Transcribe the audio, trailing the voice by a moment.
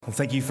Well,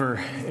 thank you for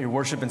your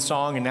worship and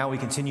song, and now we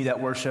continue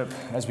that worship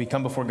as we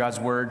come before God's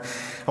Word.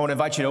 I want to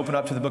invite you to open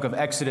up to the book of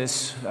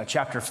Exodus,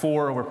 chapter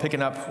 4. We're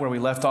picking up where we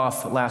left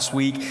off last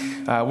week.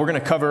 We're going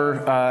to cover,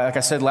 like I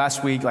said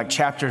last week, like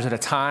chapters at a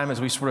time as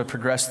we sort of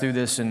progress through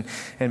this and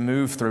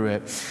move through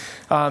it.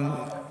 I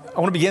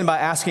want to begin by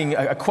asking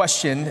a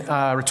question,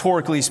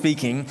 rhetorically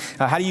speaking.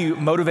 How do you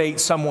motivate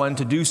someone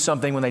to do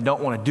something when they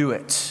don't want to do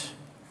it?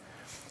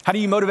 How do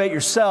you motivate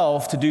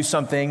yourself to do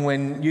something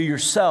when you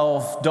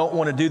yourself don't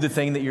want to do the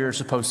thing that you're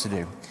supposed to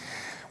do?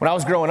 When I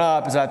was growing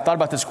up, as I thought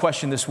about this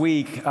question this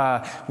week,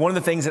 one of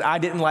the things that I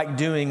didn't like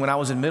doing when I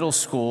was in middle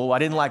school, I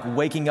didn't like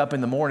waking up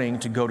in the morning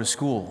to go to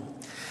school.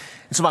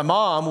 And so my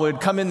mom would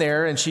come in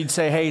there and she'd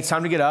say, hey, it's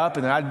time to get up.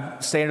 And then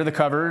I'd stay under the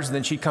covers. And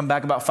then she'd come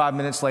back about 5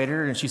 minutes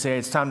later and she'd say, hey,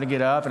 it's time to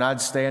get up. And I'd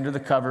stay under the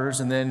covers.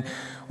 And then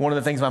one of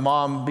the things my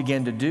mom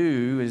began to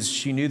do is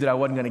she knew that I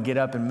wasn't going to get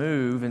up and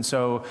move. And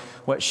so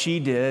what she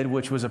did,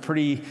 which was a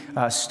pretty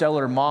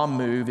stellar mom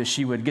move, is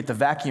she would get the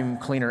vacuum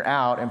cleaner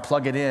out and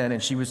plug it in.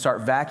 And she would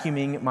start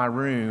vacuuming my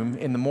room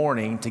in the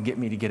morning to get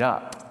me to get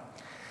up.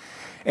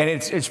 And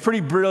it's pretty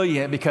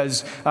brilliant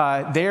because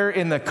there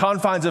in the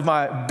confines of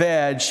my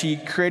bed, she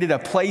created a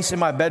place in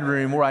my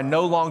bedroom where I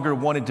no longer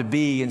wanted to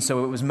be. And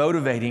so it was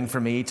motivating for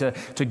me to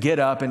get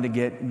up and to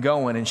get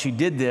going. And she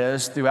did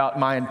this throughout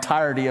my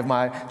entirety of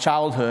my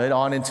childhood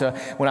on into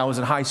when I was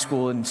in high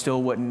school and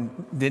still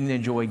didn't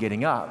enjoy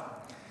getting up.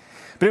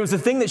 But it was the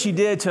thing that she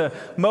did to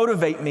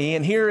motivate me.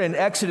 And here in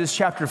Exodus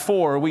chapter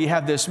 4, we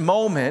have this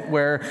moment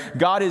where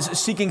God is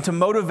seeking to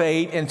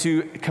motivate and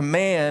to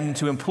command,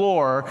 to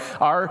implore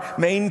our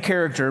main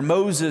character,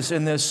 Moses,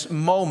 in this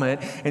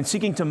moment, and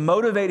seeking to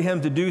motivate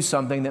him to do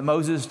something that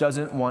Moses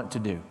doesn't want to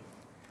do.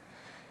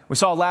 We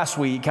saw last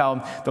week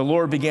how the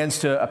Lord begins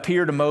to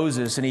appear to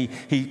Moses and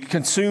he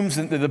consumes,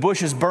 the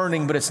bush is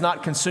burning, but it's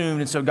not consumed.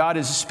 And so God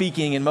is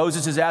speaking and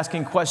Moses is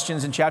asking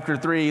questions in chapter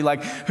 3,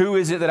 like, who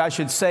is it that I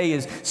should say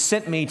has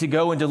sent me to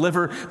go and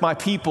deliver my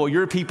people,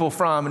 your people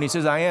from? And he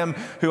says, I am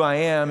who I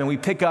am. And we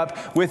pick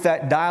up with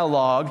that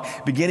dialogue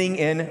beginning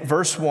in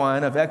verse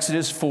 1 of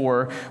Exodus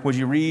 4. Would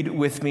you read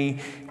with me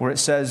where it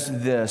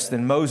says this?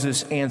 Then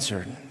Moses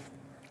answered,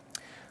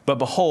 but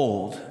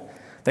behold,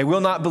 they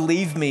will not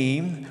believe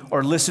me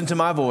or listen to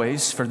my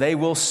voice, for they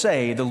will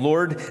say, the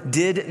Lord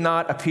did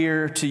not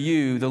appear to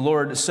you. The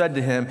Lord said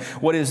to him,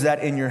 what is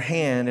that in your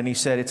hand? And he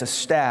said, it's a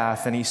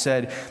staff. And he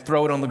said,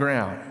 throw it on the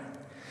ground.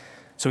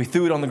 So he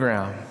threw it on the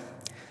ground,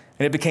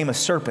 and it became a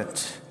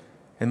serpent.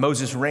 And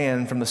Moses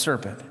ran from the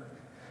serpent.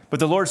 But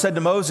the Lord said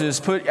to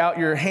Moses, put out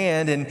your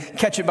hand and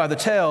catch it by the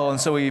tail.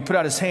 And so he put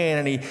out his hand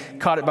and he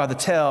caught it by the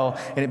tail,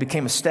 and it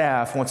became a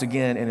staff once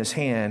again in his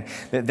hand,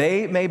 that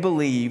they may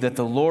believe that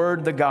the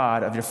Lord, the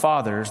God of your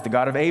fathers, the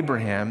God of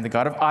Abraham, the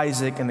God of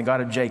Isaac, and the God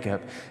of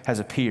Jacob has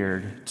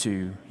appeared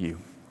to you.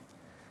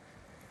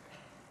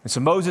 And so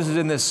Moses is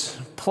in this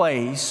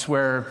place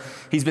where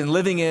he's been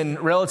living in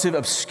relative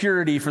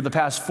obscurity for the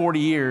past 40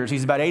 years.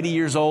 He's about 80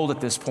 years old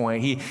at this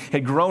point. He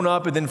had grown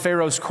up within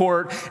Pharaoh's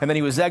court, and then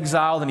he was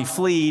exiled and he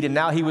fled, and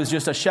now he was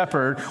just a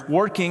shepherd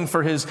working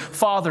for his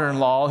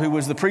father-in-law, who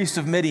was the priest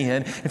of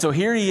Midian. And so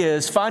here he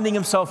is, finding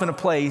himself in a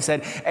place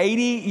at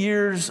 80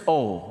 years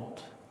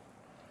old.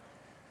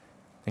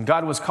 And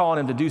God was calling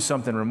him to do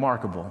something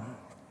remarkable.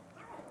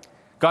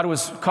 God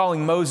was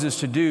calling Moses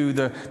to do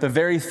the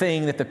very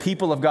thing that the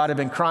people of God had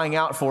been crying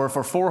out for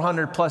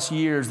 400 plus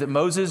years, that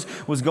Moses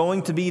was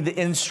going to be the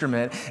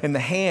instrument in the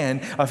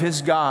hand of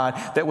his God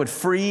that would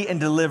free and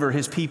deliver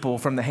his people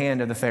from the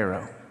hand of the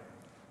Pharaoh.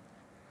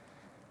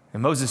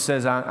 And Moses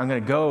says, I'm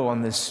going to go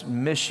on this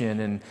mission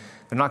and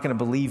they're not going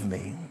to believe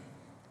me.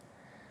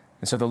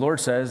 And so the Lord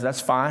says, that's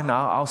fine,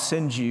 I'll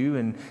send you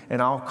and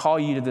I'll call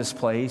you to this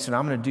place, and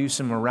I'm going to do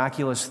some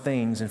miraculous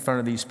things in front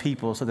of these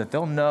people so that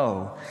they'll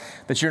know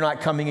that you're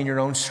not coming in your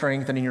own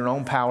strength and in your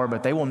own power,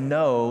 but they will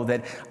know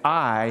that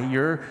I,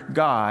 your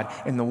God,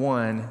 am the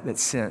one that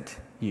sent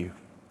you.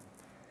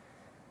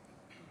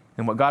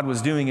 And what God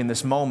was doing in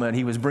this moment,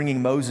 he was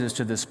bringing Moses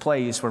to this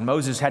place where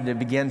Moses had to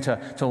begin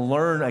to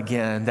learn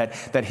again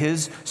that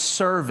his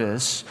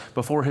service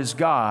before his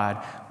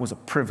God was a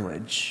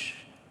privilege.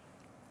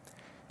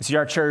 You see,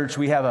 our church,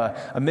 we have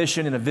a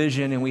mission and a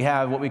vision, and we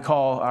have what we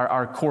call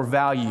our core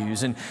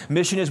values. And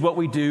mission is what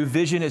we do,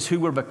 vision is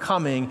who we're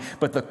becoming,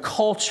 but the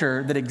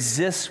culture that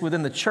exists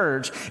within the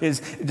church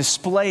is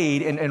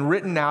displayed and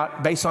written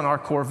out based on our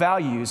core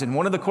values. And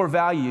one of the core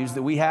values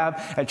that we have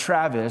at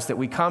Travis, that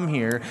we come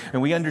here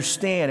and we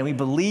understand and we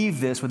believe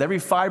this with every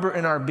fiber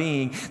in our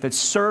being, that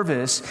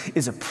service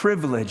is a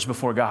privilege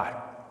before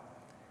God.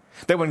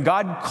 That when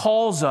God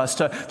calls us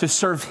to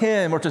serve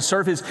him or to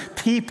serve his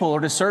people or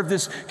to serve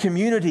this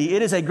community,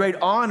 it is a great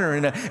honor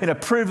and a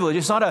privilege.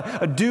 It's not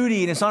a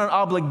duty and it's not an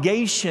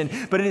obligation,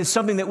 but it is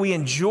something that we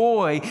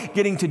enjoy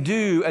getting to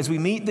do as we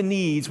meet the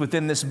needs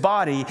within this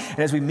body and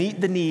as we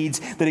meet the needs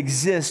that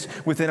exist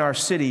within our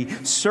city.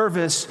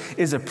 Service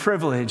is a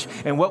privilege.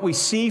 And what we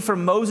see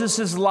from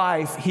Moses'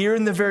 life here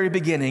in the very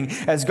beginning,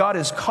 as God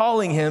is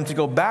calling him to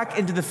go back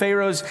into the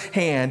Pharaoh's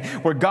hand,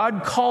 where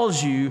God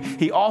calls you,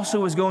 he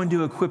also is going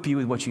to equip you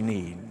with what you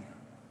need.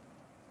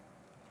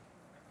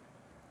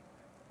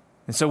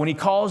 And so when he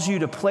calls you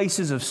to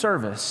places of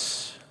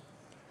service,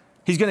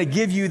 he's going to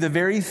give you the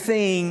very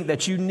thing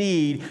that you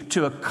need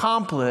to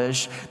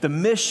accomplish the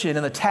mission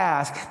and the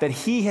task that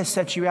he has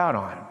set you out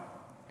on.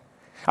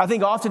 I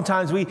think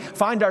oftentimes we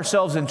find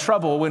ourselves in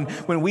trouble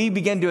when we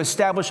begin to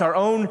establish our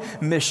own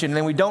mission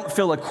and we don't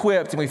feel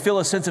equipped and we feel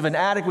a sense of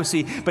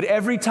inadequacy. But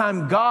every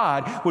time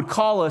God would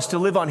call us to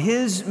live on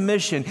his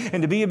mission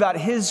and to be about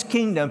his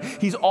kingdom,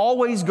 he's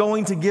always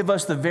going to give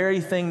us the very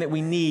thing that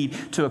we need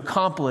to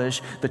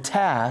accomplish the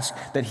task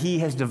that he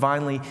has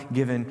divinely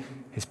given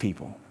his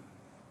people.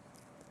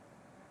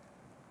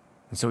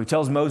 And so he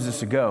tells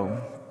Moses to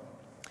go.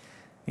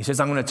 He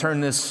says, I'm going to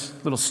turn this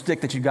little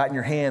stick that you got in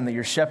your hand that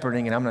you're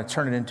shepherding, and I'm going to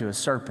turn it into a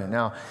serpent.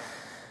 Now,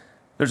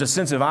 there's a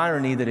sense of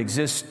irony that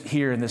exists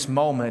here in this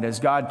moment as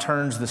God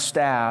turns the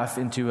staff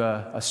into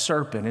a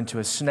serpent, into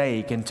a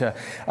snake, into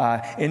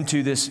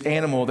this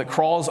animal that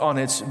crawls on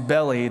its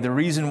belly. The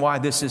reason why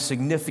this is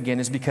significant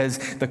is because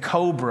the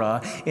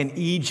cobra in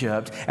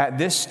Egypt, at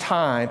this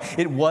time,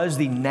 it was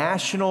the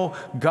national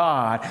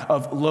god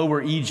of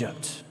Lower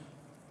Egypt.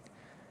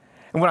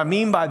 And what I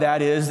mean by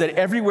that is that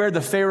everywhere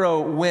the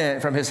Pharaoh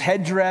went, from his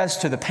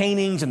headdress to the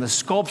paintings and the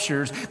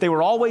sculptures, they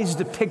were always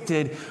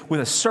depicted with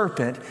a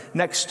serpent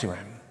next to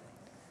him.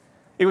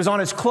 It was on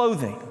his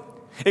clothing.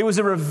 It was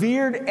a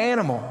revered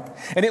animal,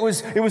 and it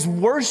was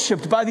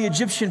worshiped by the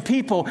Egyptian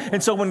people.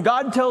 And so when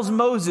God tells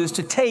Moses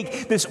to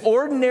take this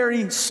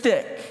ordinary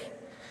stick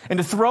and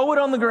to throw it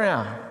on the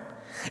ground,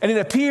 and it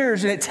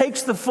appears and it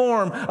takes the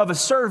form of a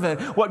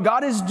servant, what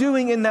God is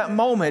doing in that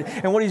moment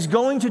and what he's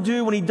going to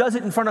do when he does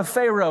it in front of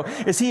Pharaoh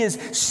is he is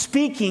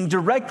speaking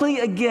directly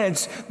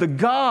against the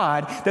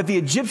God that the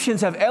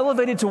Egyptians have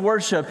elevated to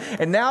worship.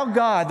 And now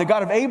God, the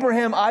God of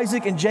Abraham,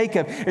 Isaac, and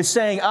Jacob, is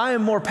saying, I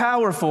am more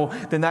powerful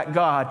than that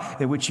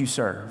God in which you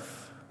serve.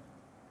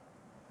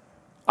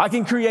 I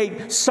can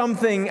create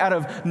something out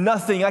of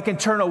nothing. I can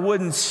turn a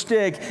wooden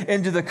stick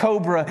into the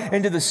cobra,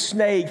 into the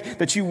snake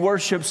that you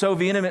worship so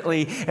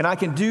vehemently. And I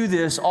can do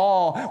this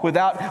all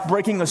without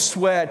breaking a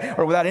sweat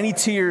or without any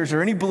tears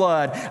or any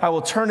blood. I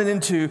will turn it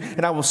into,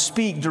 and I will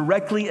speak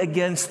directly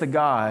against the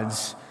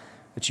gods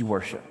that you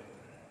worship.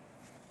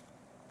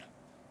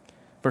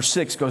 Verse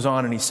 6 goes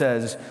on and he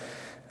says,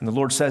 and the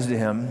Lord says to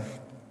him,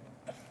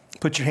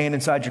 put your hand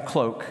inside your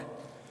cloak.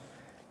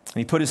 And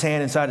he put his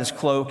hand inside his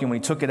cloak, and when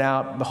he took it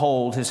out,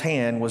 behold, his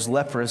hand was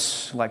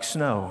leprous like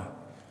snow.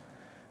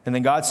 And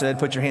then God said,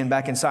 put your hand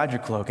back inside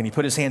your cloak. And he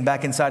put his hand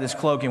back inside his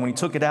cloak, and when he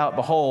took it out,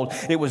 behold,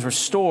 it was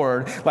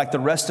restored like the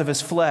rest of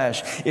his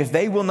flesh. If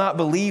they will not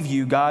believe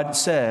you, God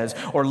says,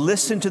 or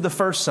listen to the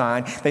first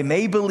sign, they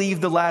may believe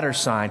the latter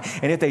sign.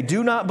 And if they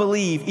do not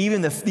believe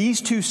even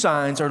these two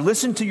signs, or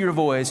listen to your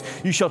voice,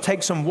 you shall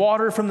take some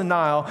water from the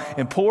Nile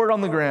and pour it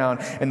on the ground,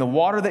 and the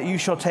water that you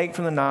shall take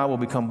from the Nile will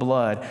become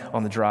blood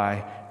on the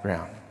dry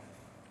ground.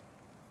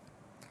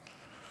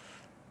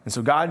 And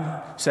so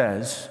God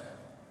says,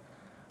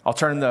 I'll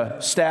turn the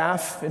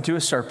staff into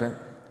a serpent.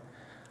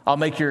 I'll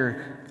make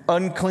your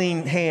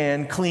unclean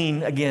hand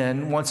clean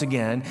again, once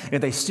again. And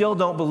if they still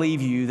don't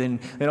believe you, then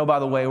oh, by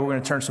the way, we're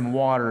going to turn some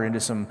water into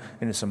some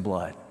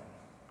blood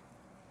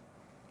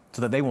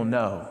so that they will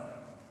know.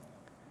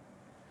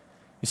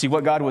 You see,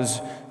 what God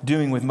was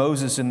doing with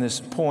Moses in this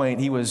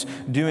point, he was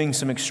doing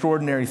some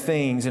extraordinary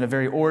things in a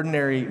very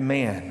ordinary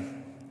man.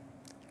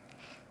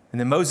 And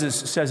then Moses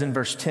says in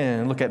verse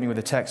 10, look at me with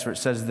the text where it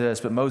says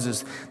this, but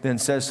Moses then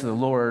says to the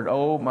Lord,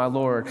 oh, my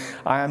Lord,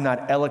 I am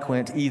not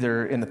eloquent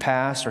either in the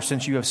past or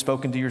since you have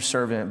spoken to your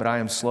servant, but I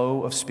am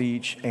slow of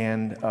speech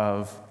and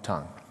of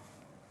tongue.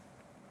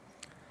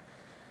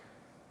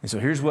 And so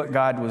here's what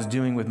God was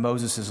doing with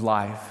Moses'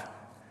 life.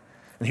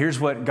 And here's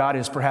what God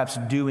is perhaps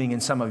doing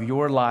in some of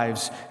your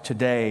lives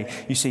today.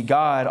 You see,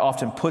 God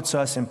often puts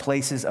us in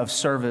places of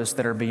service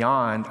that are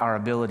beyond our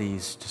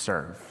abilities to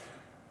serve.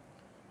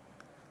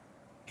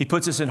 He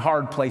puts us in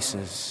hard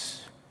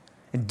places,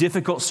 in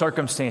difficult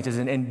circumstances,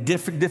 and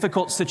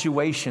difficult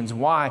situations.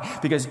 Why?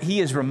 Because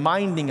he is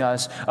reminding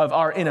us of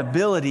our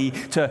inability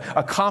to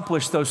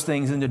accomplish those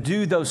things and to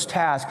do those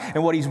tasks.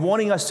 And what he's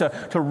wanting us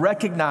to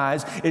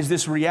recognize is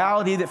this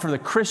reality that for the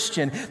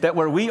Christian, that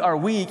where we are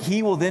weak,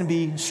 he will then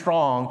be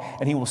strong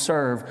and he will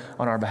serve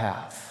on our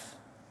behalf.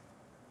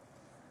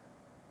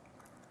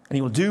 And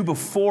he will do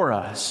before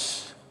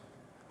us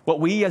what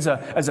we as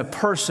a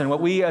person, what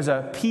we as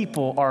a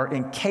people are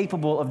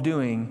incapable of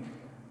doing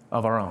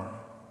of our own.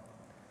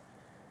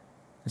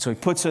 And so he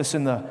puts us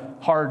in the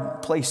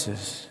hard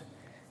places.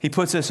 He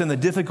puts us in the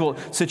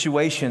difficult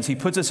situations. He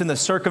puts us in the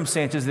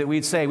circumstances that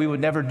we'd say we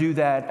would never do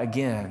that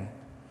again.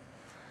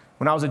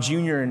 When I was a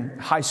junior in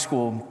high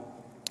school,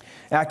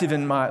 active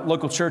in my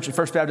local church at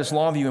First Baptist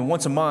Longview, and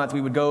once a month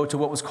we would go to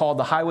what was called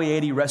the Highway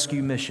 80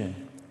 Rescue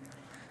Mission.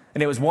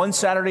 And it was one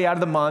Saturday out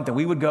of the month, and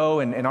we would go,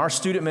 and in our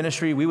student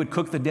ministry, we would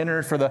cook the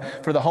dinner for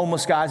the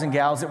homeless guys and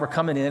gals that were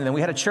coming in, and then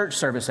we had a church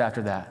service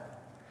after that.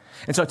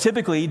 And so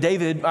typically,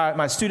 David,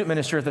 my student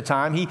minister at the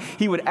time,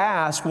 he would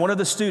ask one of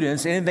the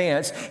students in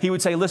advance, he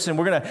would say, listen,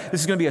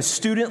 this is going to be a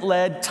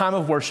student-led time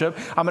of worship.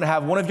 I'm going to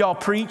have one of y'all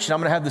preach, and I'm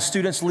going to have the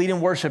students lead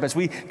in worship as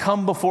we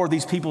come before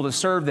these people to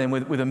serve them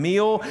with a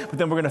meal, but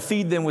then we're going to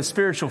feed them with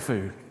spiritual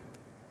food.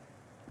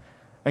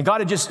 And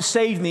God had just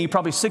saved me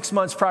probably 6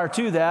 months prior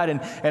to that,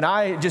 and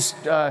I just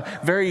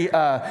very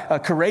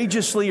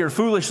courageously or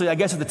foolishly, I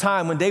guess at the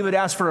time, when David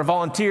asked for a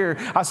volunteer,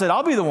 I said,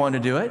 I'll be the one to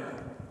do it.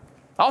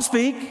 I'll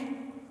speak.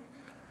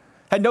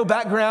 Had no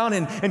background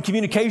in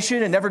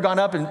communication and never gone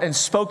up and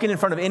spoken in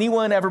front of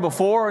anyone ever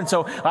before. And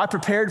so I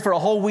prepared for a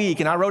whole week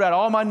and I wrote out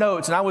all my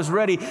notes and I was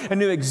ready and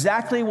knew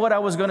exactly what I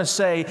was going to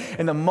say.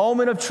 And the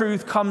moment of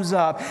truth comes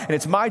up and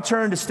it's my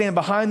turn to stand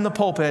behind the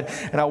pulpit.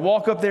 And I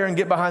walk up there and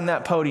get behind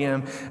that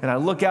podium and I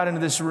look out into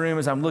this room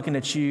as I'm looking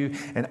at you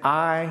and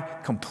I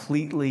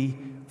completely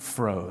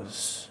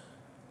froze.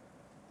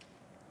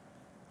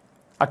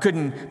 I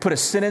couldn't put a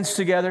sentence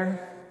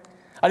together.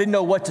 I didn't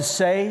know what to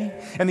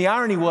say. And the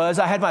irony was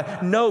I had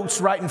my notes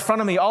right in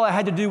front of me. All I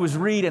had to do was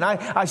read. And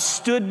I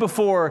stood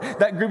before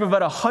that group of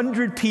about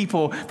 100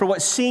 people for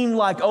what seemed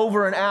like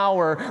over an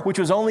hour, which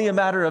was only a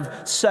matter of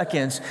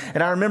seconds.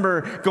 And I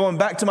remember going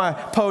back to my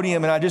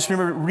podium and I just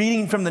remember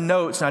reading from the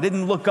notes. And I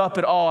didn't look up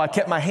at all. I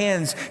kept my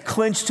hands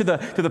clenched to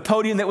the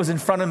podium that was in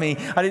front of me.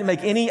 I didn't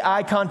make any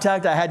eye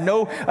contact. I had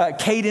no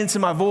cadence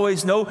in my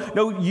voice,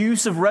 no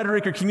use of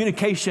rhetoric or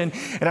communication.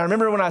 And I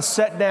remember when I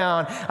sat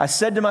down, I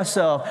said to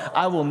myself,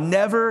 I will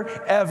never,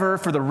 ever,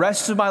 for the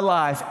rest of my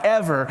life,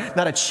 ever,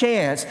 not a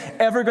chance,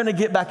 ever going to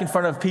get back in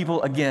front of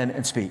people again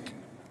and speak.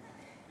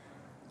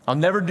 I'll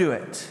never do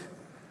it.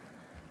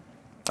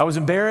 I was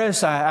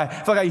embarrassed. I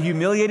felt like I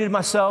humiliated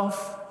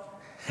myself.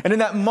 And in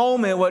that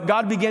moment, what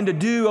God began to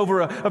do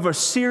over a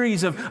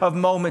series of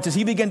moments is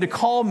he began to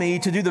call me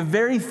to do the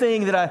very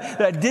thing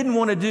that I didn't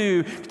want to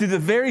do the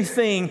very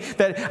thing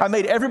that I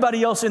made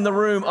everybody else in the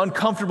room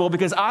uncomfortable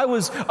because I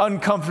was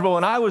uncomfortable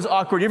and I was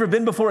awkward. You ever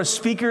been before a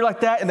speaker like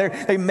that and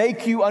they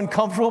make you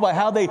uncomfortable by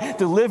how they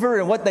deliver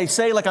and what they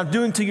say like I'm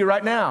doing to you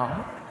right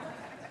now?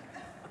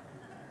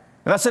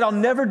 And I said, I'll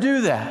never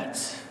do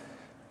that.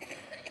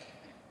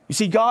 You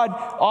see, God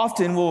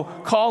often will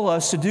call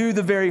us to do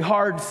the very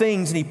hard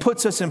things, and he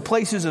puts us in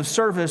places of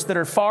service that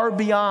are far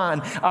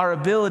beyond our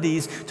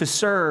abilities to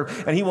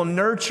serve, and he will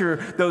nurture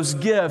those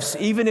gifts.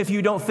 Even if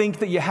you don't think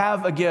that you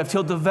have a gift,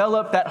 he'll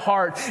develop that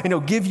heart, and he'll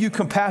give you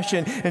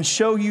compassion and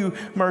show you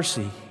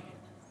mercy.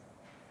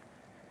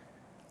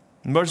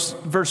 In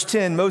verse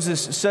 10,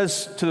 Moses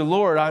says to the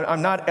Lord,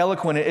 I'm not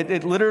eloquent.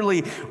 It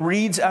literally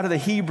reads out of the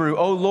Hebrew,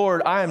 "Oh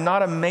Lord, I am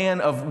not a man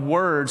of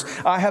words.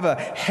 I have a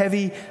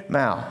heavy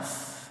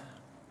mouth."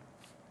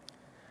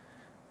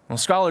 Well,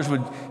 scholars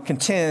would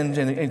contend,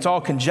 and it's all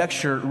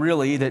conjecture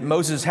really, that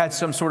Moses had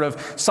some sort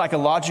of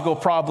psychological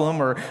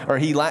problem or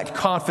he lacked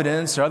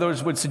confidence, or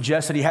others would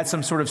suggest that he had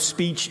some sort of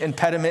speech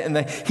impediment. And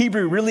the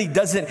Hebrew really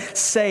doesn't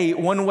say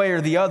one way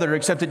or the other,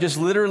 except it just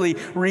literally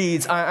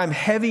reads, I'm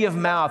heavy of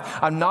mouth.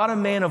 I'm not a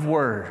man of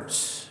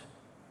words.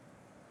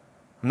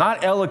 I'm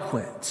not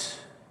eloquent.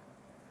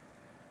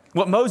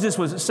 What Moses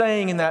was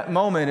saying in that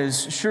moment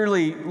is,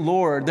 surely,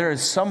 Lord, there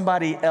is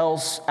somebody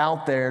else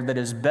out there that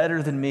is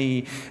better than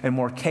me and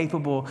more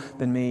capable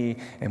than me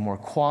and more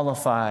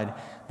qualified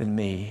than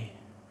me.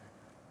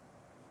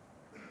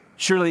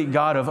 Surely,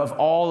 God, of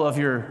all of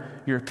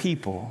your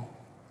people,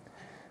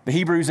 the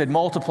Hebrews had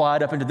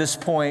multiplied up into this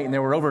point, and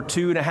there were over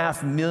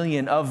 2.5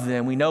 million of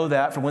them. We know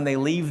that from when they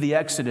leave the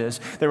Exodus.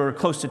 There were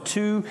close to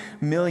 2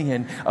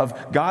 million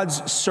of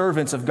God's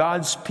servants, of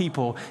God's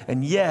people.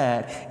 And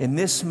yet, in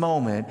this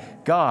moment,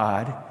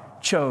 God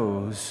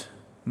chose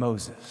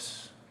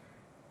Moses.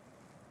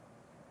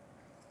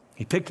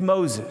 He picked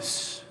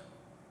Moses,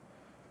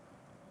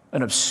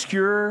 an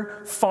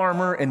obscure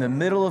farmer in the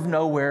middle of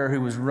nowhere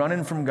who was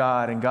running from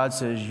God. And God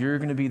says, you're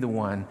going to be the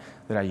one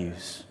that I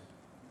use.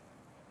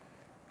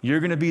 You're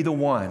going to be the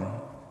one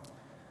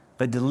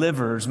that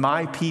delivers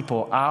my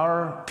people,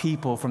 our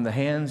people, from the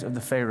hands of the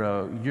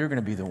Pharaoh. You're going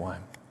to be the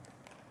one.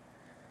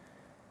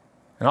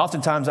 And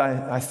oftentimes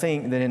I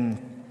think that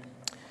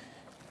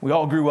we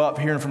all grew up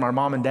hearing from our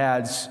mom and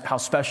dads how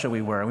special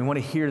we were. And we want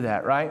to hear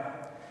that, right?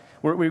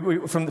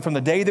 From the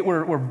day that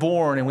we're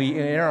born and we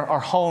in our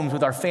homes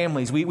with our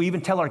families, we even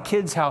tell our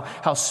kids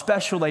how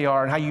special they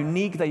are and how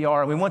unique they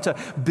are. And we want to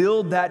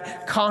build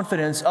that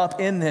confidence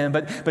up in them.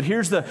 But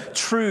here's the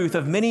truth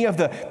of many of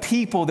the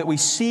people that we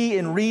see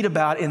and read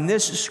about in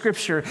this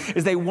scripture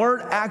is they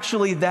weren't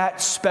actually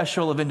that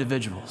special of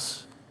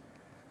individuals.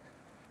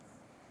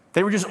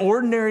 They were just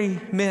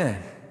ordinary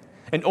men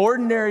and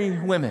ordinary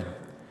women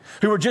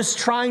who were just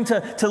trying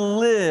to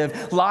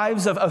live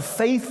lives of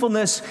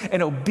faithfulness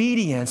and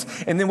obedience.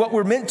 And then what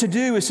we're meant to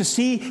do is to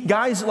see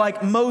guys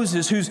like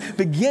Moses, whose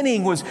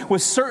beginning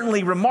was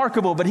certainly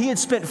remarkable, but he had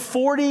spent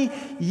 40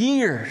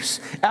 years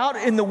out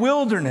in the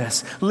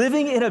wilderness,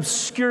 living in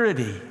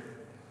obscurity.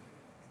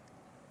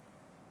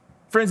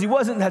 Friends, he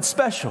wasn't that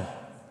special.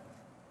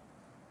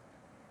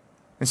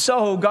 And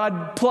so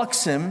God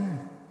plucks him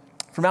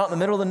from out in the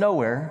middle of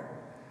nowhere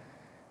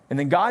And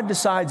then God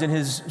decides in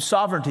his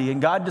sovereignty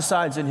and God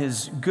decides in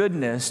his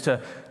goodness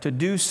to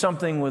do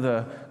something with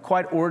a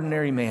quite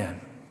ordinary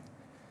man,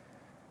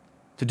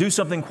 to do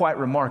something quite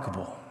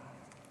remarkable,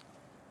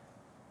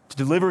 to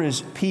deliver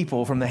his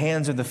people from the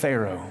hands of the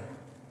Pharaoh.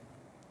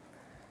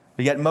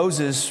 But yet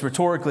Moses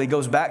rhetorically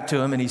goes back to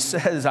him and he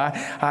says,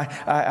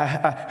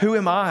 who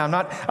am I?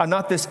 I'm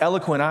not this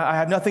eloquent. I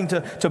have nothing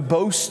to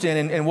boast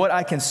in what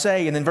I can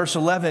say. And then verse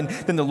 11,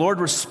 then the Lord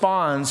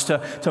responds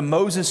to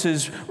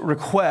Moses'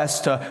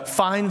 request to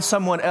find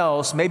someone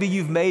else. Maybe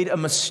you've made a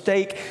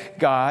mistake,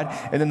 God.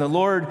 And then the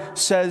Lord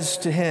says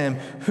to him,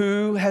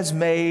 who has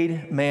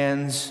made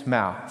man's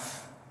mouth?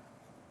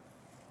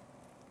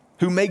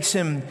 Who makes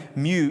him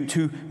mute,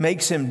 who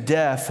makes him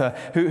deaf,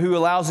 who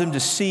allows him to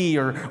see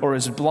or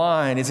is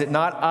blind? Is it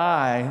not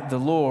I, the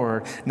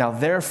Lord? Now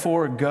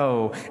therefore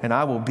go, and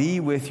I will be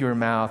with your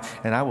mouth,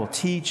 and I will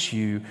teach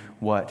you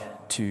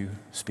what to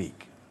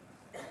speak.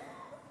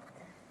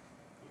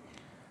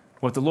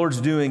 What the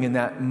Lord's doing in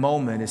that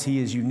moment is he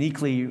is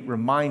uniquely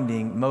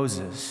reminding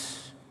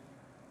Moses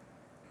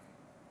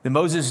that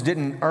Moses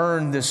didn't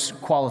earn this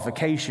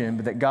qualification,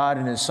 but that God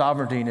in his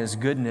sovereignty and his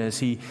goodness,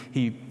 he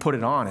put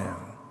it on him.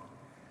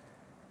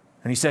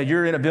 And he said,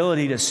 your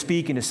inability to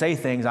speak and to say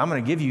things, I'm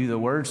going to give you the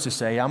words to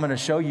say. I'm going to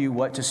show you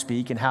what to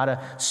speak and how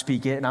to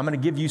speak it. And I'm going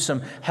to give you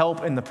some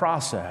help in the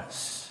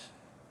process.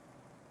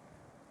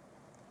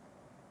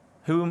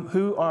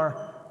 Who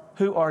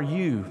are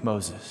you,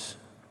 Moses?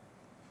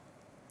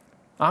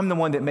 I'm the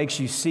one that makes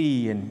you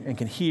see and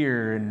can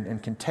hear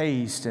and can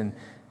taste and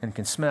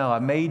can smell. I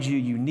made you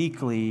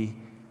uniquely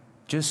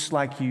just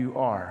like you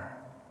are.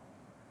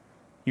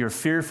 You're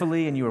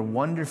fearfully and you are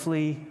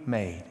wonderfully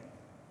made.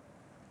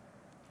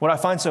 What I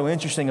find so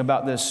interesting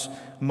about this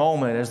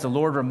moment is the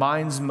Lord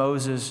reminds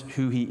Moses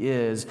who he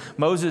is.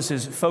 Moses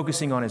is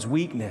focusing on his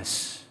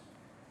weakness.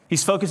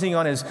 He's focusing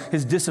on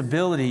his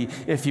disability,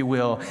 if you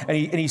will. And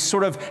he's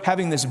sort of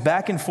having this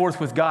back and forth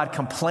with God,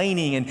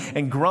 complaining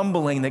and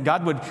grumbling that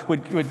God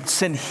would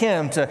send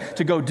him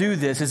to go do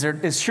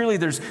this. Surely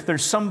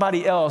there's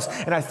somebody else.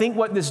 And I think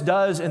what this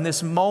does in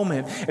this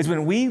moment is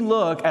when we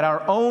look at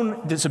our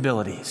own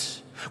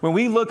disabilities, when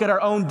we look at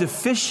our own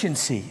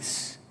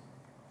deficiencies,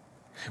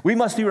 we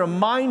must be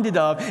reminded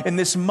of in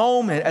this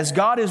moment as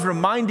God is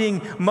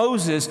reminding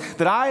Moses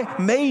that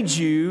I made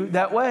you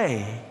that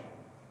way.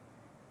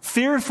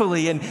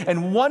 Fearfully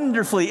and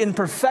wonderfully in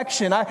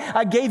perfection.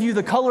 I gave you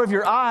the color of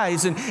your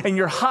eyes and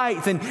your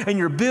height and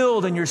your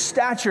build and your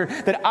stature,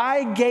 that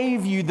I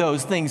gave you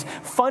those things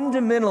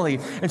fundamentally.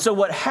 And so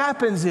what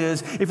happens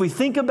is, if we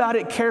think about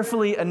it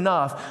carefully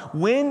enough,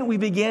 when we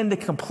begin to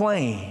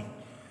complain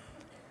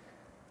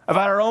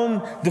about our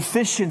own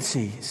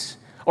deficiencies,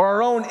 or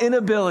our own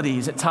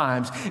inabilities at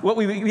times, what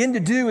we begin to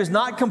do is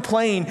not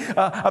complain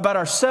about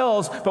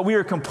ourselves, but we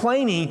are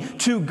complaining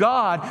to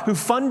God who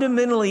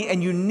fundamentally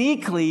and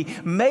uniquely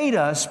made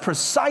us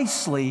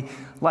precisely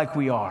like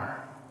we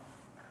are.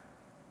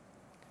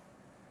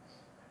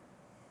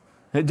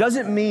 It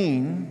doesn't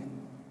mean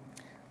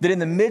that in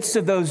the midst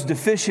of those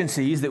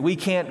deficiencies that we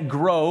can't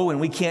grow and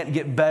we can't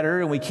get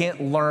better and we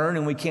can't learn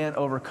and we can't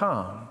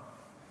overcome.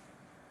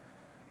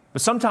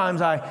 But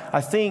sometimes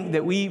I think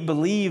that we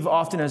believe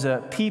often as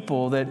a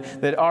people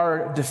that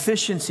our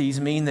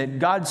deficiencies mean that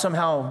God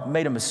somehow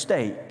made a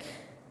mistake.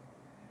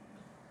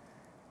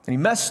 And he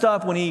messed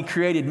up when he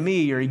created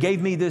me, or he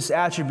gave me this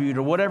attribute,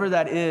 or whatever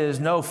that is.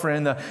 No,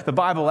 friend, the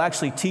Bible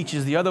actually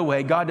teaches the other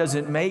way. God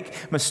doesn't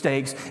make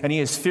mistakes, and he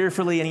has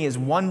fearfully and he has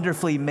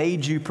wonderfully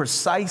made you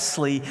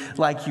precisely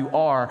like you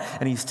are.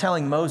 And he's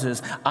telling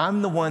Moses,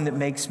 I'm the one that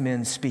makes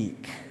men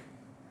speak.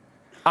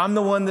 I'm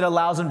the one that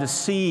allows them to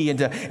see and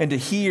to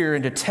hear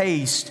and to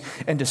taste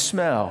and to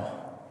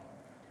smell.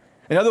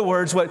 In other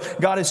words,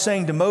 what God is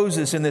saying to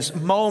Moses in this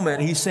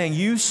moment, he's saying,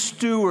 you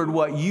steward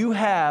what you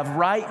have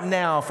right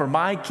now for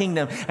my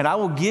kingdom, and I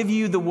will give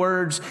you the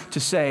words to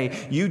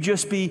say. You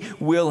just be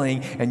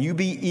willing and you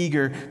be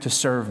eager to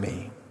serve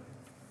me.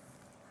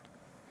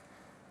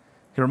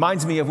 It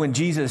reminds me of when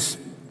Jesus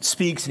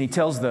speaks and he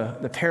tells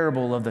the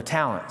parable of the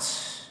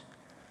talents.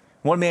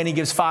 One man, he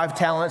gives 5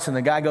 talents, and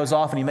the guy goes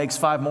off and he makes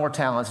 5 more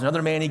talents.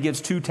 Another man, he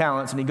gives 2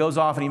 talents, and he goes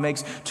off and he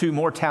makes 2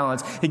 more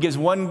talents. He gives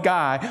one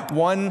guy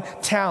 1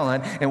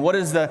 talent, and what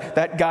does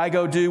that guy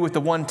go do with the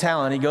 1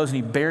 talent? He goes and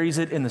he buries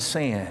it in the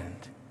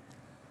sand.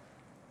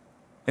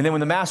 And then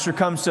when the master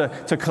comes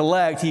to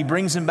collect, he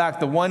brings him back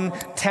the 1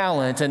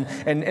 talent.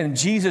 And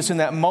Jesus in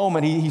that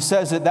moment, he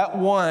says that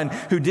one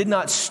who did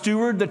not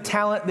steward the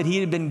talent that he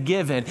had been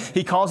given,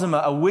 he calls him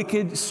a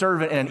wicked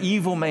servant and an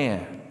evil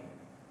man.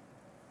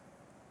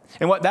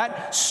 And what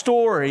that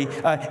story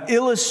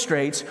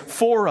illustrates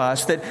for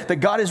us that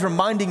God is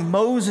reminding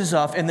Moses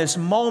of in this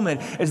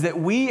moment is that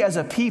we as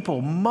a people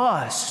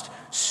must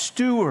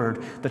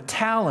steward the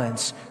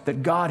talents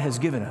that God has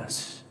given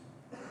us.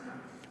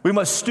 We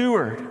must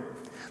steward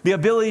the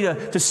ability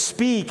to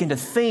speak and to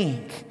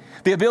think,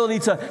 The ability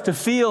to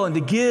feel and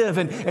to give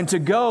and to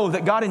go,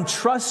 that God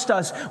entrusts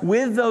us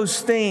with those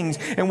things.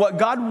 And what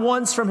God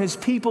wants from his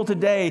people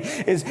today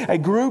is a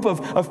group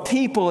of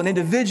people and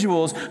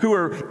individuals who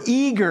are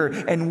eager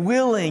and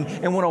willing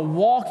and want to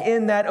walk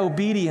in that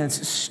obedience,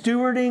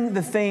 stewarding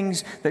the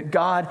things that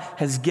God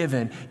has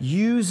given,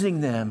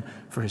 using them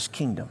for his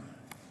kingdom.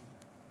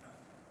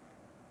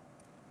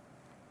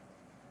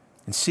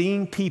 And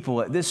seeing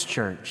people at this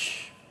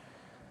church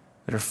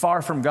that are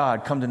far from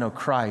God come to know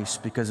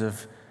Christ because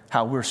of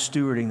how we're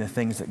stewarding the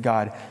things that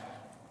God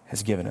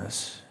has given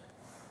us.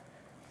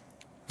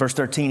 Verse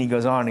 13, he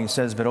goes on and he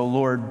says, "But, O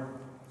Lord,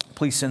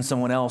 please send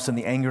someone else." And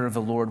the anger of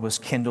the Lord was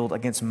kindled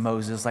against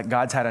Moses. Like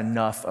God's had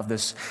enough of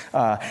this,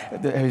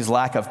 his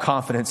lack of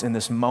confidence in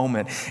this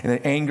moment. And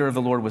the anger of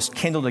the Lord was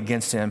kindled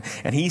against him.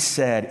 And he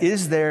said,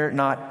 "Is there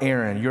not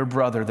Aaron, your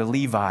brother, the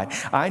Levite?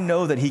 I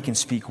know that he can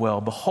speak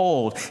well.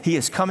 Behold, he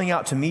is coming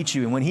out to meet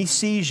you. And when he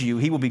sees you,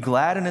 he will be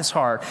glad in his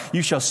heart.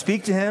 You shall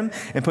speak to him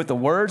and put the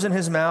words in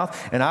his mouth.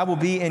 And I will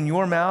be in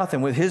your mouth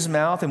and with his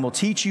mouth and will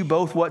teach you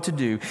both what to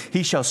do.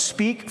 He shall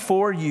speak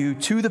for you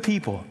to the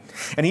people.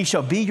 And he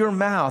shall be your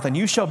mouth, and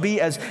you shall be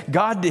as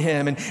God to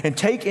him, and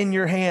take in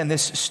your hand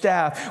this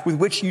staff with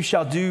which you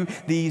shall do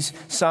these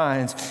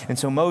signs." And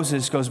so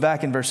Moses goes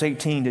back in verse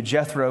 18 to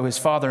Jethro, his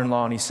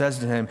father-in-law, and he says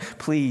to him,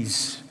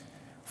 "Please,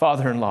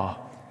 father-in-law,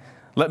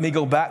 let me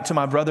go back to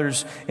my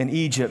brothers in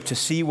Egypt to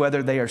see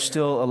whether they are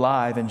still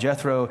alive." And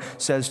Jethro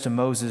says to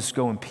Moses,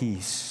 "Go in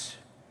peace."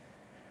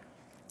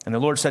 And the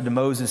Lord said to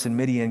Moses in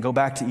Midian, "Go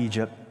back to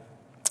Egypt,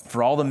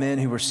 for all the men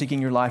who were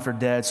seeking your life are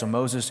dead." So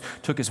Moses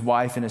took his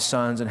wife and his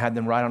sons and had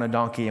them ride on a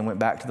donkey and went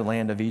back to the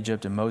land of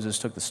Egypt. And Moses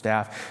took the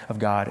staff of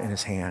God in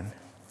his hand.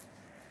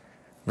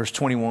 Verse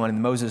 21,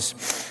 and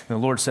the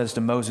Lord says to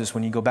Moses,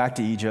 "When you go back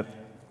to Egypt,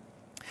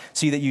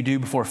 see that you do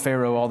before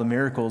Pharaoh all the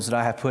miracles that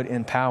I have put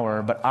in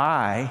power. But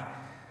I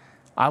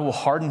will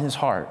harden his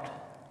heart,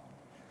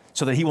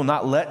 so that he will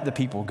not let the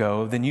people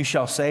go. Then you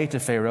shall say to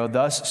Pharaoh,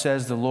 'Thus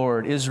says the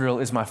Lord, Israel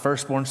is my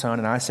firstborn son,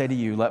 and I say to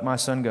you, let my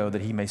son go,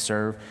 that he may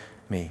serve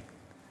me.'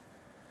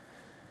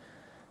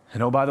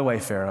 And oh, by the way,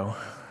 Pharaoh,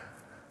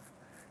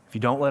 if you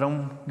don't let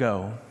him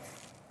go,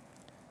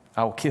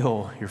 I will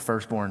kill your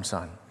firstborn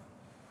son."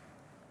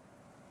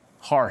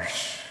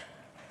 Harsh.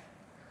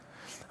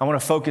 I want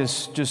to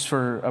focus just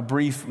for a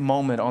brief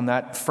moment on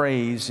that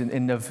phrase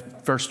in of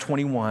verse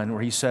 21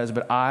 where he says,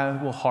 "But I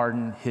will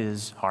harden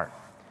his heart."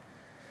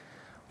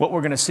 What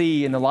we're going to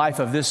see in the life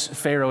of this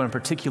Pharaoh in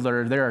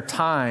particular, there are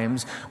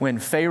times when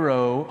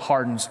Pharaoh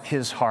hardens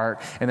his heart,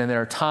 and then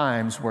there are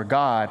times where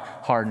God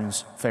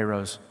hardens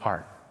Pharaoh's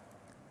heart.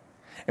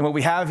 And what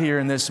we have here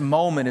in this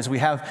moment is we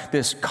have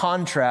this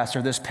contrast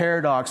or this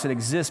paradox that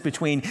exists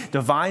between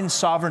divine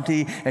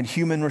sovereignty and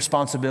human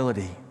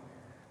responsibility.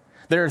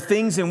 There are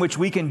things in which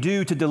we can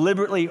do to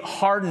deliberately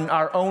harden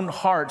our own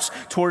hearts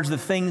towards the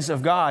things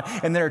of God.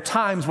 And there are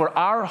times where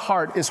our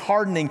heart is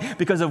hardening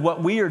because of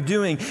what we are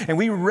doing. And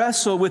we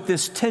wrestle with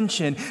this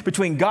tension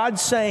between God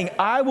saying,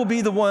 "I will be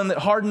the one that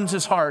hardens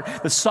his heart,"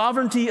 the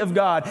sovereignty of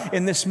God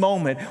in this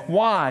moment.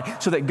 Why?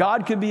 So that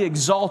God could be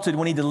exalted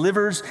when he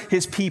delivers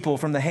his people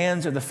from the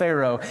hands of the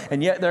Pharaoh.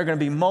 And yet there are going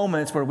to be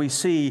moments where we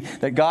see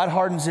that God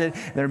hardens it.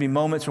 And there will be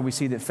moments where we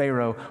see that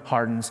Pharaoh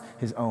hardens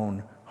his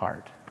own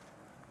heart.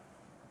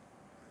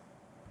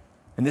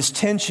 And this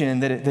tension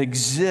that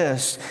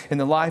exists in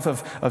the life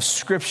of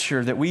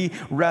Scripture that we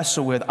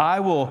wrestle with, I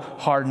will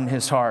harden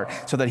his heart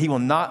so that he will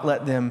not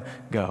let them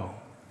go.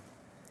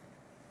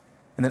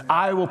 And then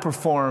I will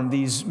perform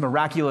these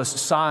miraculous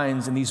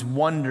signs and these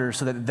wonders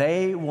so that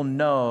they will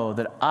know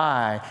that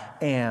I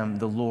am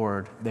the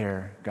Lord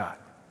their God.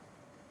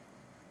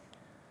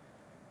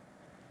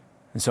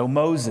 And so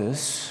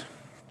Moses,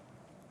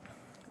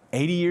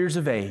 80 years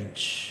of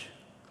age,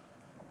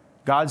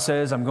 God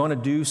says, "I'm going to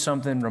do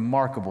something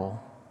remarkable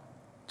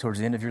towards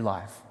the end of your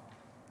life.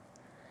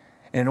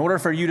 And in order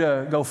for you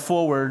to go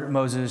forward,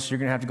 Moses, you're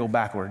going to have to go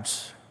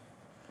backwards.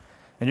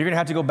 And you're going to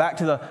have to go back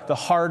to the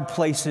hard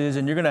places,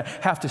 and you're going to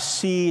have to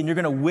see, and you're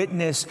going to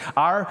witness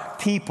our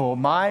people,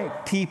 my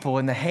people,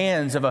 in the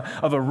hands of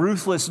a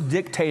ruthless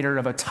dictator,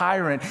 of a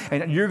tyrant,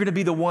 and you're going to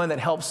be the one that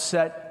helps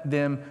set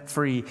them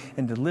free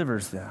and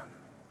delivers them."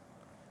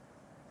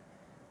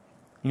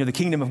 You know, the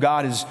kingdom of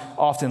God is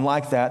often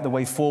like that. The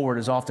way forward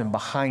is often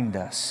behind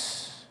us.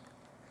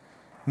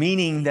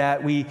 Meaning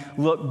that we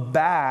look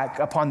back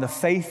upon the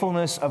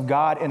faithfulness of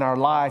God in our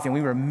life, and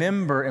we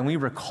remember and we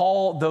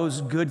recall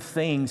those good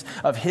things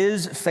of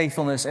his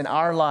faithfulness in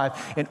our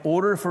life in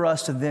order for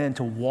us to then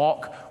to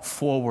walk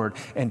forward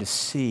and to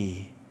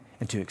see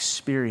and to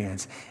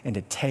experience and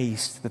to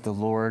taste that the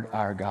Lord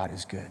our God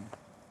is good.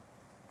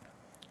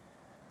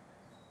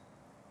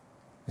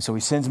 And so he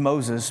sends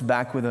Moses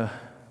back with a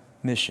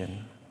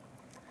mission.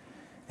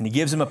 And he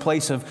gives him a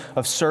place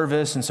of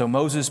service. And so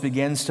Moses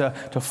begins to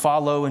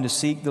follow and to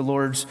seek the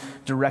Lord's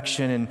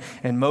direction.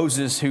 And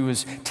Moses, who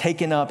was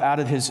taken up out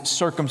of his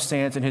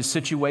circumstance and his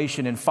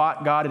situation and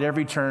fought God at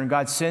every turn,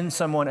 God, send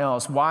someone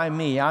else. Why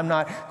me? I'm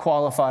not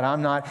qualified.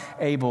 I'm not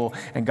able.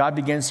 And God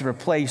begins to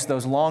replace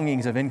those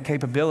longings of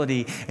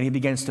incapability. And he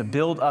begins to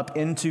build up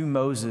into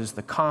Moses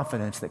the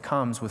confidence that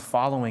comes with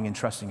following and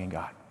trusting in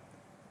God.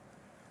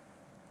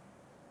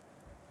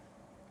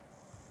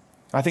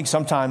 I think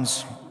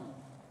sometimes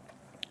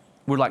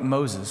we're like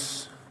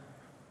Moses.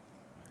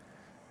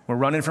 We're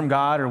running from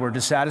God, or we're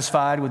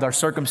dissatisfied with our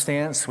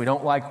circumstance. We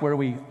don't like where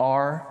we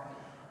are.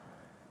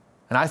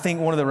 And I think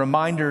one of the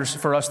reminders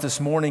for us this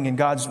morning in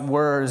God's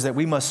word is that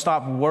we must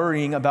stop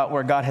worrying about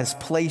where God has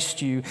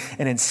placed you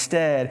and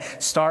instead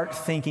start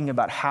thinking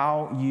about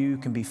how you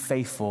can be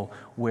faithful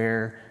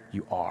where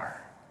you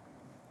are.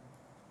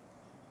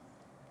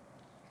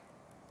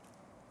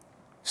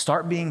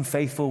 Start being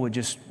faithful with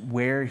just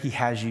where he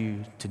has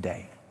you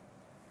today.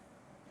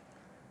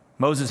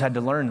 Moses had to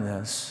learn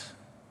this.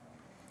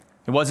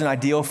 It wasn't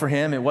ideal for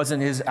him. It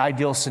wasn't his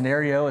ideal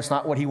scenario. It's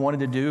not what he wanted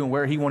to do and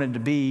where he wanted to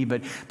be.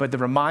 But the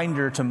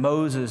reminder to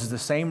Moses is the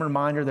same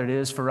reminder that it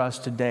is for us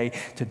today,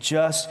 to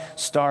just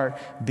start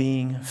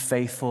being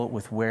faithful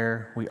with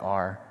where we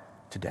are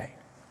today.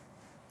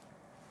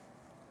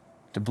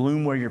 To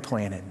bloom where you're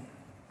planted.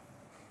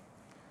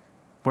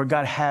 Where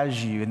God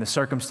has you in the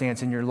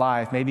circumstance in your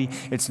life. Maybe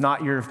it's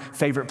not your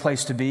favorite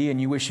place to be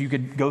and you wish you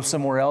could go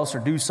somewhere else or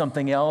do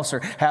something else or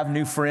have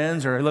new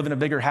friends or live in a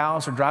bigger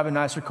house or drive a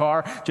nicer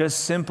car.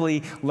 Just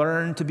simply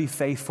learn to be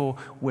faithful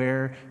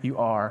where you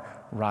are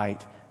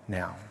right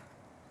now.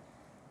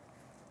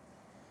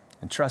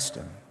 And trust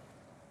him.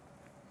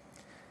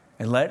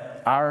 And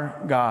let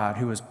our God,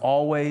 who has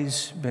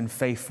always been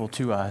faithful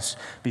to us,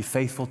 be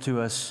faithful to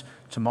us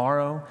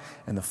tomorrow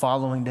and the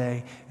following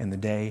day and the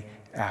day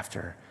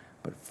after.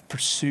 But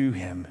pursue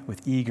him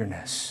with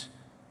eagerness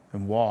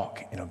and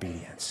walk in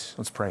obedience.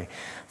 Let's pray.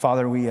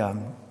 Father, we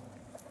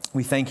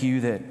thank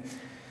you that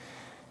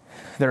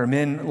there are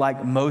men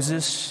like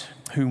Moses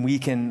whom we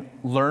can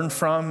learn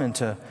from and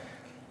to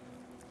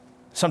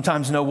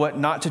sometimes know what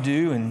not to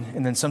do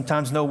and then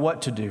sometimes know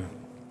what to do.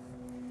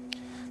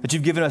 That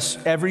you've given us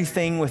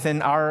everything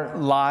within our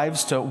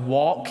lives to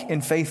walk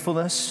in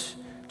faithfulness,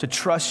 to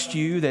trust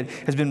you, that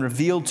has been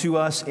revealed to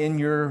us in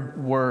your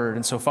word.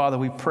 And so, Father,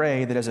 we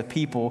pray that as a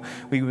people,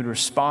 we would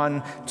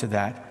respond to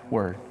that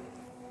word.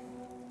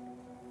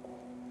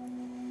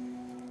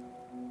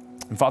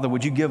 And Father,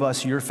 would you give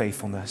us your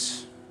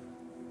faithfulness?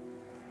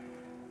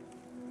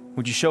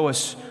 Would you show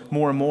us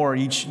more and more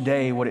each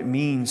day what it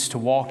means to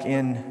walk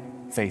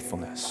in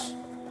faithfulness?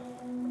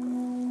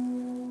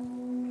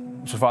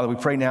 So, Father, we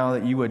pray now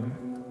that you would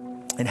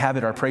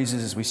inhabit our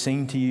praises as we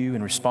sing to you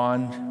and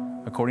respond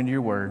according to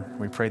your word.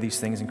 We pray these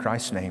things in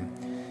Christ's name.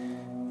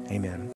 Amen.